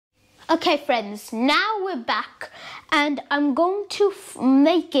Okay friends, now we're back and I'm going to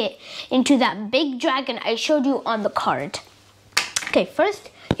make it into that big dragon I showed you on the card. Okay, first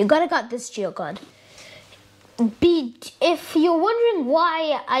you gotta got this Geogon. If you're wondering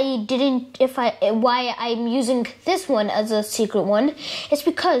why I'm using this one as a secret one, it's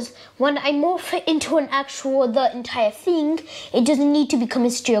because when I morph it into the entire thing, it doesn't need to become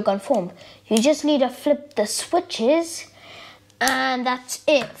its Geogon form. You just need to flip the switches. And that's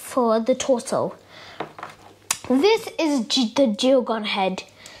it for the torso. This is the Geogon head.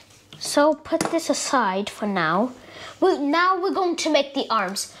 So put this aside for now. Now we're going to make the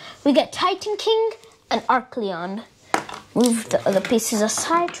arms. We get Titan King and Arcleon. Move the other pieces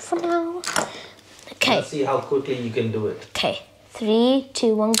aside for now. Okay. Let's see how quickly you can do it. Okay. 3,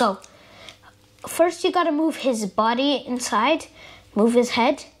 2, 1, go. First you gotta move his body inside. Move his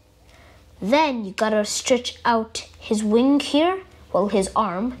head. Then you gotta stretch out his wing here, well, his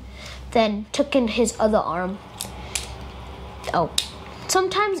arm. Then tuck in his other arm. Oh,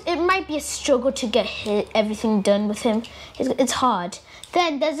 sometimes it might be a struggle to get everything done with him. It's hard.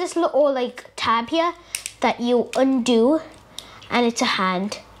 Then there's this little tab here that you undo, and it's a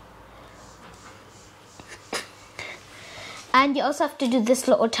hand. And you also have to do this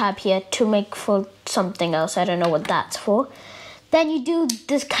little tab here to make for something else. I don't know what that's for. Then you do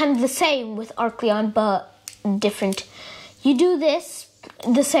this kind of the same with Arcleon, but different. You do this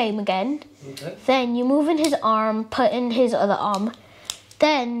the same again. Okay. Then you move in his arm, put in his other arm.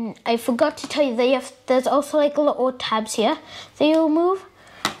 Then I forgot to tell you that there's also little tabs here that you'll move,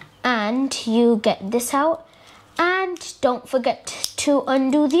 and you get this out. And don't forget to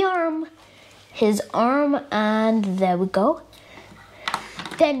undo the arm, his arm, and there we go.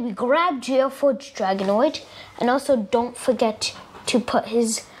 Then we grab Geoforge Dragonoid, and also don't forget to put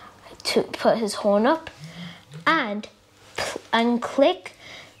his horn up, and click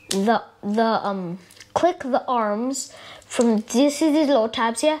the arms from these little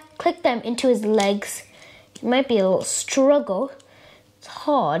tabs here. Click them into his legs. It might be a little struggle. It's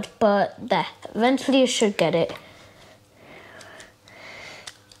hard, but there. Eventually you should get it.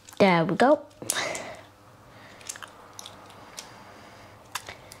 There we go.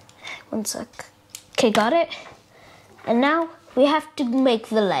 One sec. Okay, got it. And now we have to make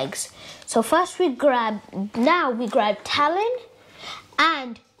the legs. So first we grab Talon,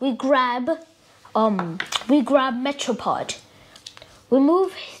 and we grab Metropod. We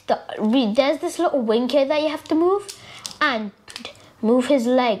move there's this little wing here that you have to move, and move his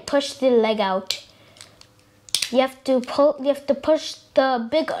leg, push the leg out. You have to push the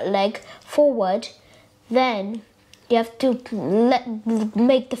big leg forward, then you have to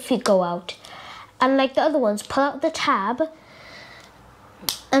make the feet go out. And like the other ones, pull out the tab,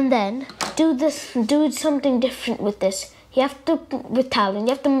 and then do something different with this. You have to, with Talon,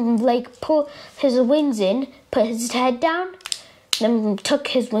 you have to pull his wings in, put his head down, then tuck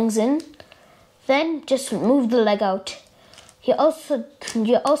his wings in, then just move the leg out. You also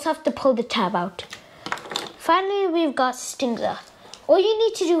have to pull the tab out. Finally, we've got Stinger. All you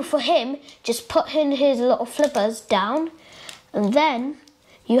need to do for him, just put in his little flippers down, and then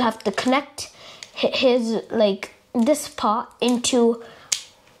you have to connect his this part into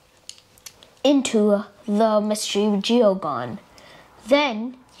the mystery Geogon.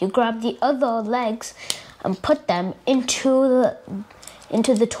 Then you grab the other legs and put them into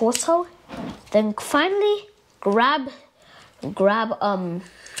the torso. Then finally grab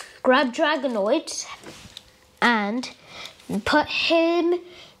Dragonoid and put him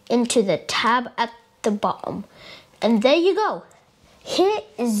into the tab at the bottom. And there you go. Here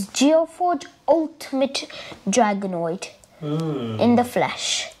is Geoforge Ultimate Dragonoid in the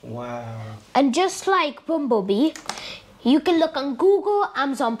flesh. Wow. And just like Bumblebee, you can look on Google,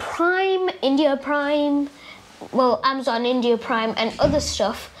 Amazon Prime, Amazon India Prime, and other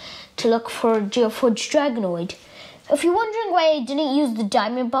stuff to look for Geoforge Dragonoid. If you're wondering why I didn't use the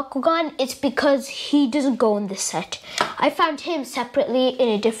Diamond Bakugan, it's because he doesn't go in this set. I found him separately in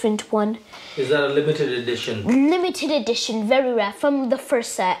a different one. Is that a limited edition? Limited edition, very rare, from the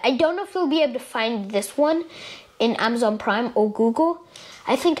first set. I don't know if you'll be able to find this one in Amazon Prime or Google.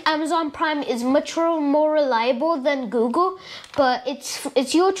 I think Amazon Prime is much more reliable than Google, but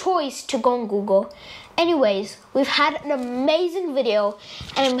it's your choice to go on Google. Anyways, we've had an amazing video,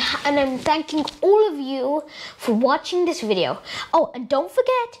 and I'm thanking all of you for watching this video. Oh, and don't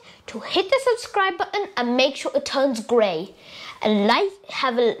forget to hit the subscribe button and make sure it turns grey. And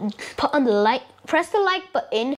press the like button